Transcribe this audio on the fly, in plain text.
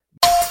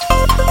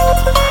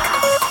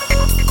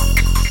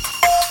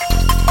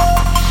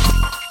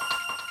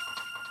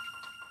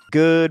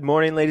Good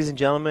morning, ladies and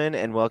gentlemen,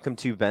 and welcome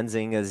to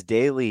Benzinga's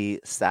daily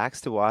Stocks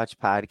to Watch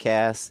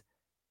podcast.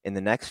 In the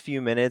next few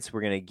minutes,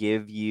 we're going to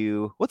give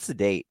you, what's the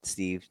date,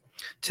 Steve?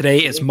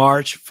 Today is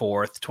March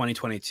 4th,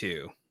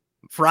 2022.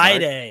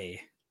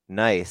 Friday.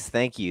 Nice.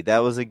 Thank you. That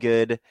was a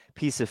good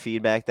piece of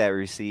feedback that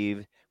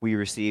we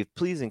received.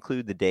 Please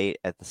include the date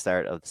at the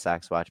start of the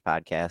Stocks to Watch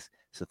podcast.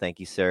 So thank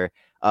you, sir.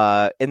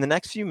 In the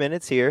next few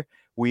minutes here,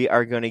 we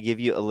are going to give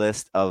you a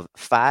list of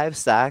 5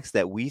 stocks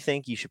that we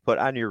think you should put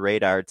on your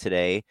radar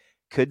today.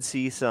 Could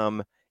see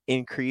some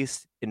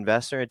increased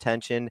investor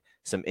attention,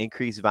 some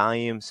increased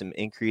volume, some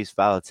increased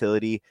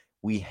volatility.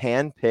 We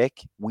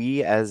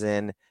as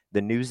in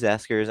the news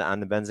deskers on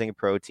the Benzinga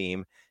Pro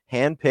team,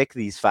 handpick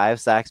these 5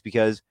 stocks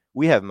because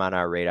we have them on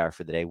our radar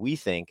for the day. We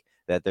think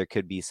that there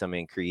could be some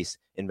increased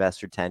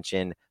investor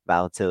tension,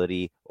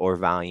 volatility, or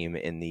volume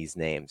in these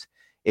names.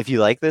 If you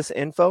like this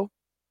info,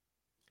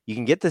 you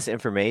can get this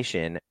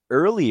information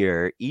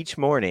earlier each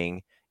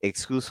morning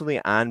exclusively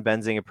on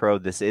Benzinga Pro.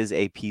 This is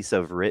a piece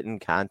of written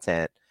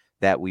content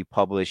that we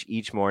publish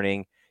each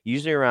morning,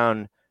 usually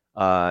around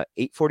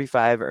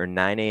 8:45 or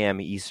 9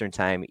 a.m. Eastern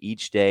time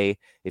each day.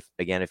 If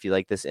you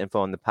like this info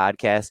on the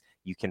podcast,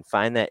 you can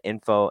find that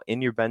info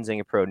in your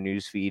Benzinga Pro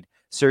newsfeed.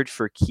 Search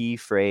for key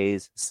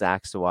phrase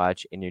stocks to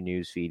watch in your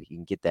newsfeed. You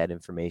can get that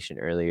information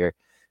earlier.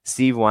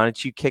 Steve, why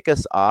don't you kick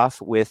us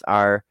off with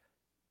our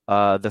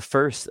the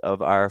first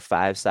of our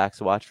 5 stocks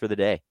to watch for the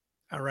day?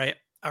 All right.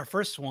 Our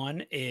first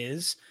one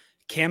is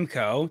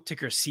Camco,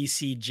 ticker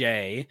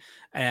CCJ,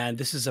 and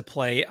this is a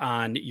play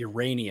on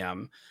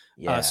uranium.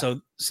 Yeah.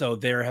 So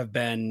there have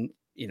been,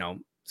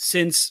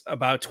 since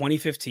about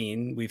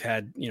 2015, we've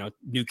had,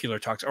 nuclear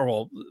talks,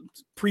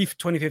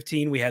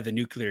 pre-2015, we had the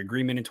nuclear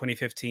agreement in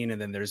 2015,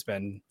 and then there's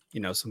been,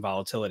 some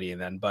volatility.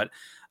 And then, but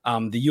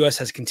the U.S.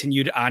 has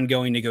continued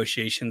ongoing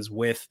negotiations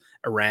with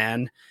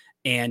Iran.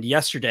 And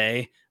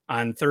yesterday,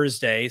 on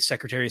Thursday,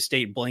 Secretary of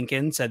State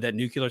Blinken said that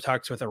nuclear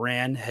talks with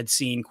Iran had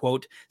seen,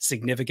 quote,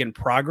 significant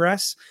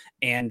progress.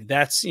 And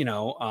that's,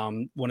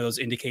 one of those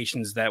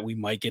indications that we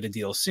might get a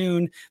deal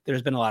soon.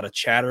 There's been a lot of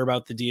chatter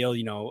about the deal,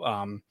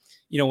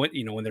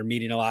 when they're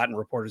meeting a lot and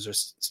reporters are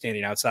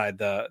standing outside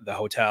the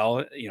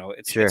hotel,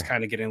 it's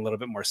kind of getting a little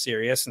bit more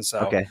serious. And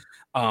so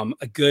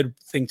a good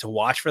thing to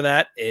watch for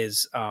that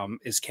is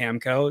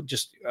Camco.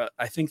 Just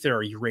I think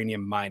they're a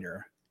uranium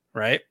miner,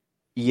 right?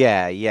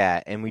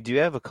 Yeah. And we do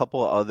have a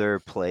couple other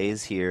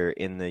plays here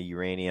in the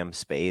uranium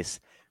space.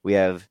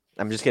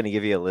 I'm just going to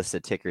give you a list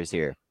of tickers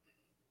here.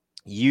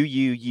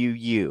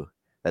 UUUU.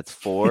 That's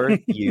 4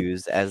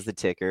 U's as the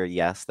ticker.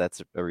 Yes,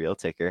 that's a real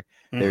ticker.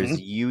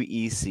 There's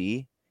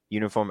UEC,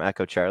 Uniform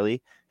Echo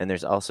Charlie, and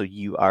there's also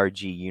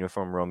URG,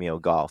 Uniform Romeo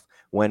Golf.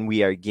 When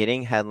we are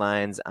getting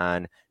headlines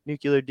on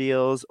nuclear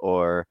deals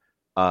or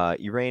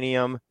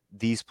uranium,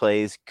 these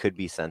plays could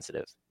be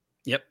sensitive.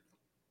 Yep.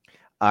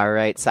 All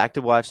right, stock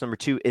to watch number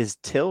 2 is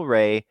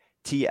Tilray,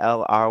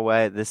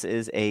 TLRY. This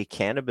is a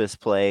cannabis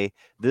play.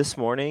 This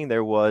morning,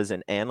 there was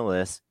an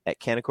analyst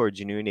at Canaccord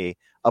Genuity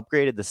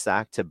upgraded the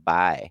stock to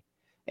buy.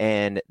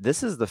 And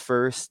this is the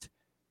first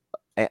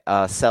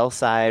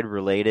sell-side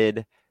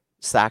related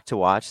stock to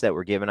watch that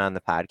we're given on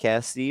the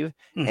podcast, Steve.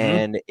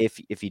 And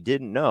if you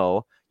didn't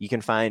know, you can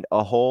find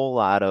a whole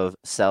lot of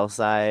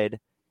sell-side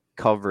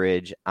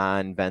coverage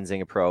on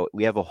Benzinga Pro.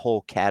 We have a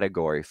whole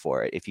category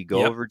for it. If you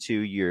go over to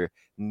your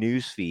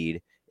news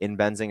feed in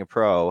Benzinga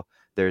Pro,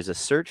 there's a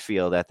search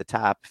field at the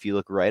top. If you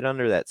look right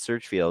under that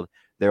search field,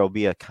 there will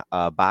be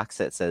a box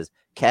that says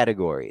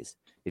categories.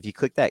 If you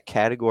click that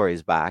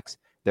categories box,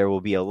 there will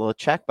be a little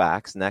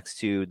checkbox next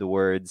to the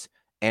words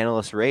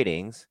analyst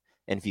ratings.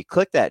 And if you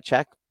click that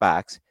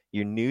checkbox,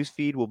 your news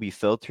feed will be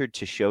filtered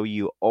to show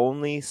you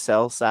only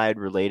sell-side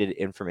related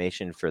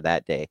information for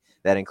that day.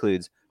 That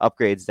includes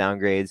upgrades,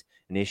 downgrades,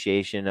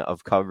 initiation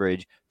of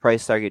coverage,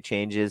 price target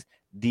changes.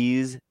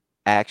 These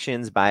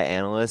actions by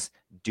analysts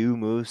do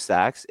move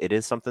stocks. It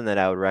is something that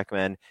I would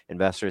recommend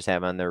investors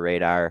have on their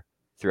radar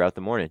throughout the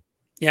morning.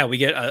 Yeah, we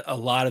get a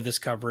lot of this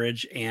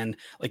coverage. And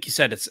like you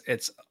said,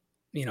 it's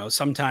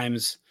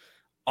sometimes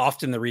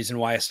often the reason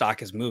why a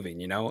stock is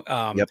moving,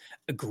 a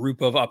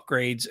group of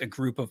upgrades, a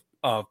group of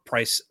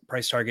price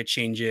target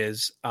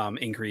changes,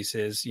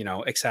 increases,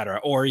 et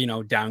cetera, or,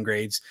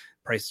 downgrades,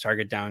 price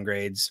target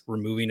downgrades,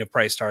 removing of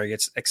price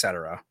targets, et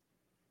cetera.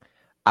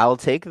 I'll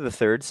take the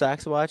third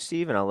stocks to watch,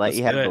 Steve, and I'll let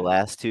you have the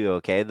last 2.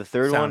 Okay. The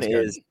third one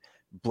is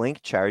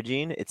Blink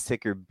Charging. It's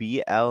ticker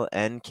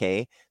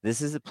BLNK.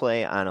 This is a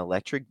play on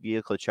electric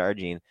vehicle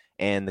charging,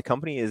 and the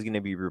company is going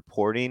to be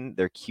reporting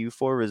their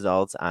Q4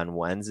 results on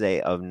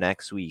Wednesday of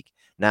next week.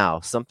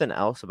 Now, something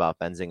else about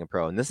Benzinga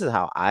Pro, and this is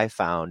how I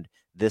found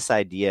this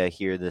idea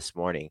here this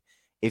morning.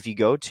 If you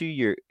go to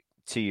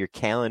your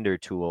calendar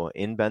tool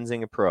in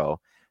Benzinga Pro,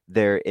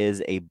 there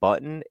is a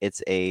button.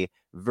 It's a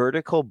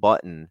vertical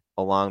button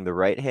along the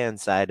right-hand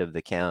side of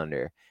the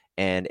calendar,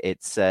 and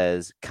it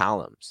says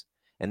columns.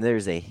 And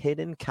there's a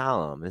hidden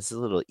column. This is a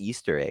little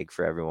Easter egg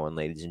for everyone,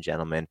 ladies and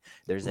gentlemen.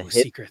 There's a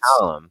hidden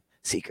column.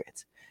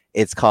 Secrets.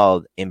 It's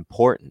called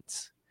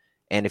importance.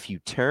 And if you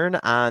turn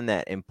on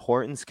that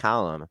importance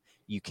column,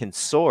 you can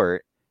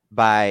sort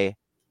by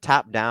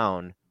top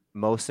down,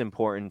 most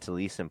important to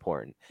least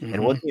important.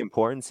 And what Mhm. the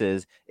importance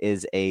is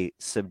a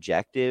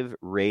subjective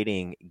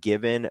rating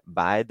given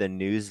by the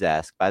news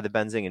desk, by the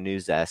Benzinga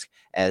news desk,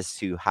 as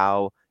to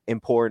how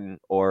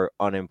important or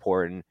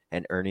unimportant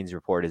an earnings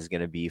report is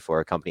going to be for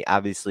a company.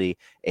 Obviously,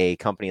 a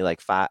company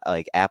like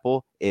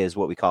Apple is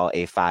what we call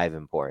a 5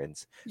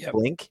 importance. Yep.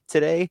 Blink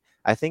today,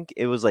 I think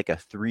it was like a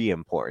 3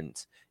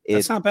 importance.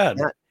 That's not bad.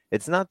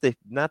 It's not the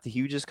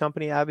hugest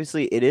company,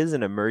 obviously. It is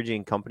an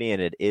emerging company,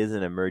 and it is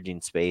an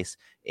emerging space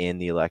in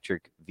the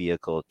electric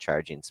vehicle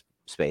charging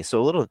space.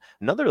 So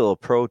another little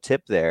pro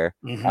tip there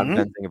on Mhm.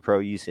 Benzinga Pro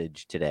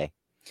usage today.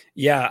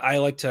 Yeah, I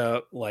like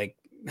to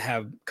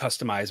have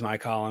customize my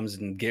columns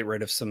and get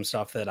rid of some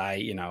stuff that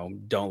I,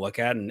 don't look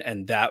at.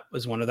 And that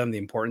was one of them. The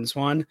importance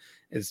one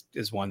is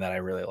one that I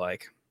really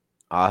like.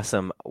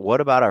 Awesome. What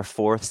about our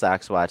fourth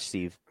stocks watch,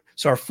 Steve?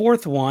 So our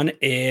fourth one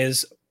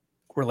is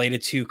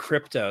related to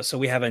crypto. So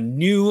we have a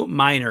new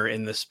miner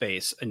in the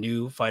space. A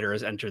new fighter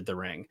has entered the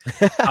ring.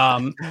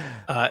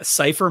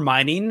 Cipher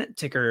Mining,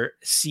 ticker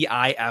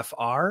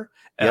CIFR.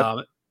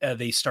 Yep.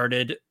 They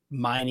started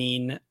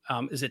mining.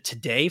 Is it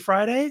today,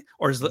 Friday,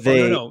 or is it?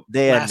 No,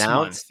 they last month.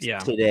 announced Yeah,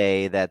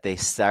 today that they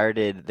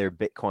started their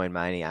Bitcoin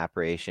mining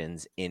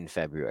operations in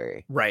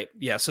February. right.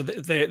 Yeah, so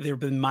they've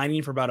been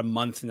mining for about a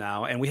month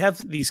now, and we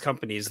have these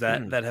companies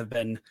that have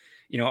been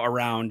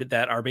around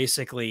that are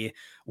basically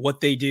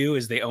what they do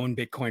is they own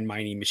Bitcoin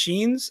mining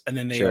machines, and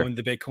then they Sure. own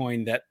the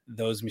Bitcoin that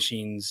those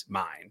machines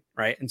mine,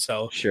 right? And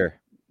so Sure.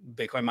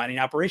 Bitcoin mining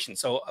operations.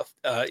 So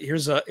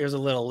here's a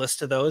little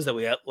list of those that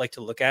we like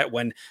to look at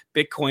when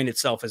Bitcoin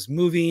itself is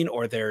moving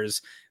or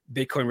there's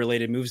Bitcoin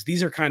related moves.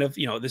 These are kind of,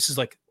 this is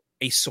like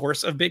a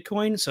source of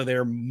Bitcoin. So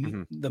they're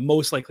the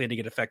most likely to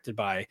get affected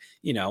by,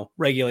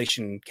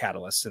 regulation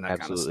catalysts and that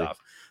kind of stuff.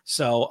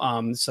 So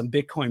some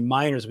Bitcoin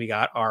miners we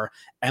got are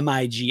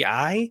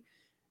MIGI,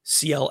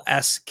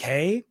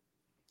 CLSK,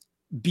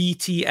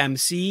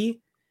 BTMC,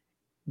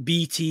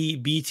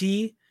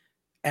 BTBT,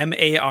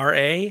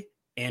 MARA,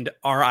 and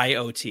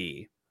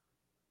RIOT.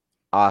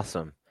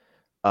 Awesome.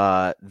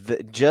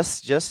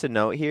 Just to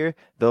note here,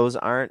 those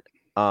aren't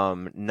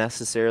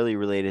necessarily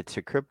related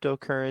to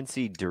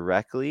cryptocurrency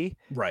directly.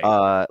 Right.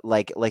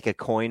 Like a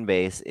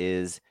Coinbase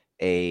is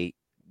a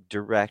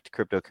direct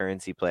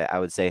cryptocurrency play. I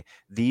would say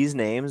these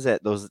names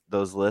that the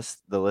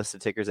list of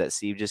tickers that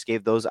Steve just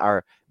gave, those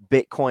are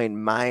Bitcoin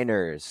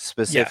miners,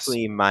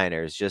 specifically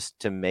miners, just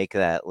to make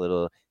that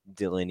little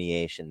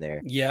delineation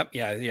there. Yep.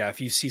 Yeah. If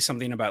you see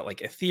something about like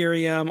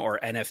Ethereum or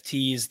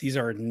NFTs, these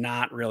are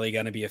not really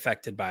going to be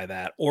affected by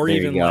that, or There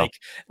even you go.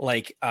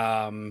 like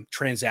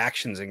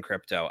transactions in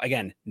crypto.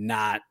 Again,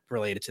 not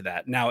related to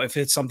that. Now, if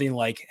it's something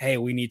like, hey,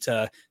 we need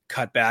to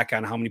cut back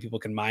on how many people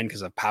can mine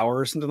because of power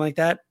or something like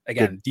that.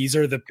 Again, these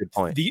are good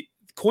point. The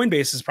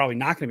Coinbase is probably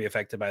not going to be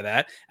affected by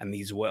that, and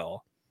these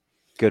will.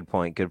 Good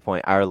point.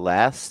 Our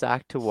last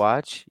stock to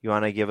watch, you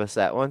want to give us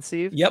that one,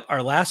 Steve? Yep.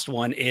 Our last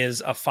one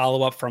is a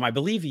follow-up from, I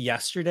believe,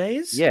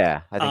 yesterday's.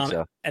 Yeah, I think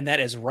so. And that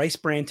is Rice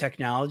Brand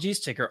Technologies,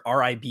 ticker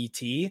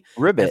RIBT.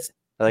 Ribbit.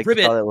 I like to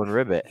call that one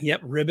Ribbit.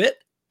 Yep, Ribbit.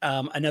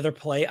 Another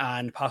play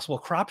on possible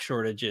crop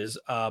shortages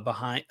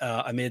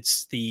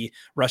amidst the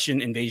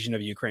Russian invasion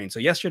of Ukraine. So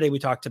yesterday we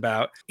talked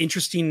about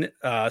interesting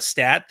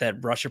stat that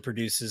Russia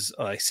produces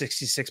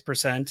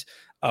 66%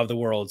 of the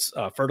world's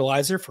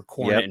fertilizer for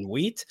corn and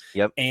wheat.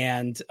 Yep.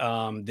 And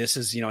this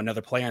is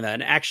another play on that.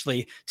 And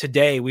actually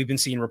today we've been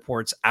seeing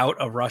reports out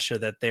of Russia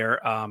that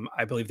their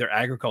I believe their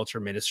agriculture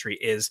ministry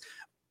is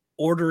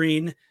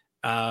ordering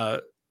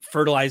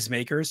fertilizer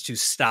makers to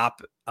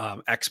stop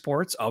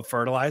exports of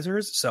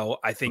fertilizers. So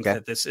I think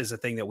that this is a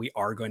thing that we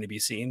are going to be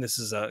seeing. This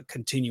is a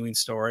continuing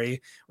story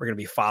we're going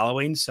to be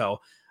following. So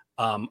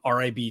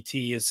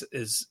RIBT is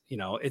it's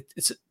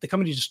the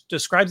company just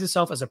describes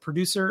itself as a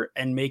producer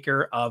and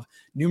maker of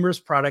numerous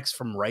products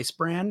from Rice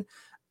Bran.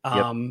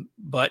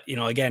 But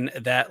again,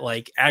 that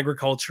like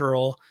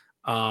agricultural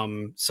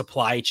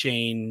supply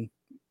chain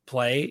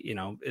play,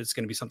 is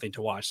going to be something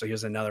to watch. So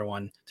here's another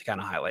one to kind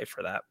of highlight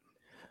for that.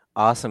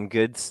 Awesome.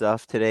 Good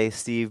stuff today,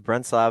 Steve.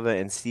 Brent Slava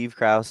and Steve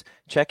Kraus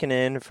checking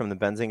in from the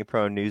Benzinga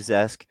Pro News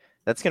Desk.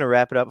 That's going to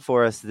wrap it up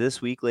for us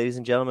this week, ladies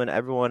and gentlemen.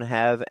 Everyone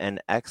have an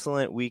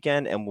excellent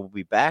weekend, and we'll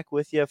be back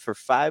with you for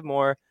 5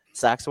 more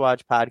Stocks to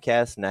Watch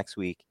podcasts next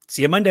week.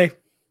 See you Monday.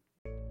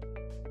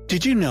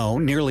 Did you know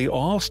nearly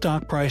all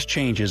stock price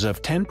changes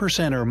of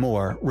 10% or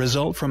more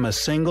result from a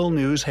single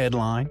news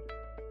headline?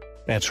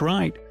 That's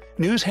right.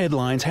 News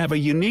headlines have a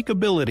unique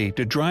ability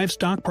to drive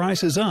stock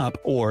prices up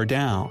or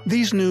down.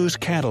 These news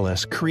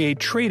catalysts create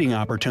trading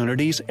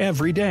opportunities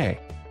every day.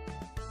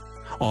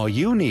 All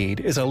you need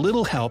is a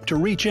little help to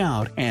reach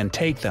out and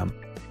take them.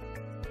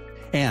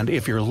 And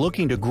if you're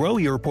looking to grow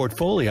your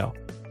portfolio,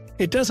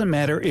 it doesn't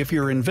matter if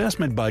your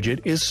investment budget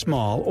is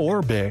small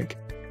or big.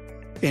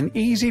 An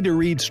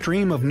easy-to-read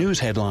stream of news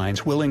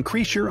headlines will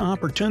increase your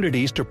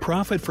opportunities to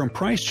profit from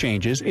price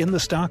changes in the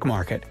stock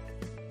market,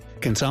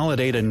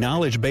 consolidate a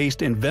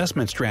knowledge-based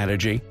investment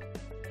strategy,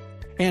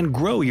 and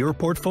grow your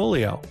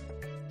portfolio.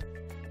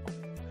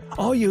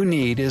 All you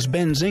need is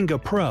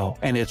Benzinga Pro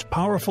and its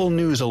powerful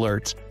news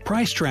alerts,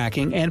 price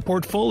tracking, and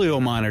portfolio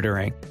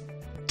monitoring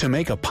to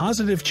make a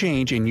positive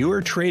change in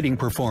your trading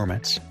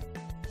performance.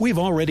 We've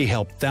already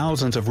helped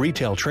thousands of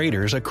retail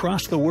traders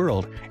across the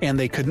world, and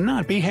they could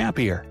not be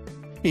happier.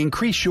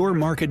 Increase your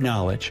market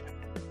knowledge,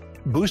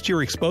 boost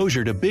your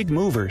exposure to big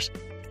movers,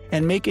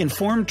 and make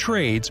informed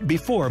trades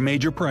before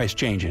major price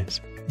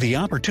changes. The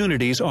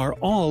opportunities are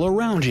all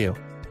around you.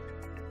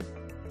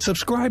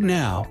 Subscribe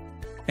now,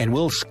 and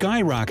we'll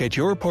skyrocket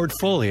your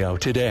portfolio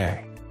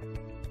today.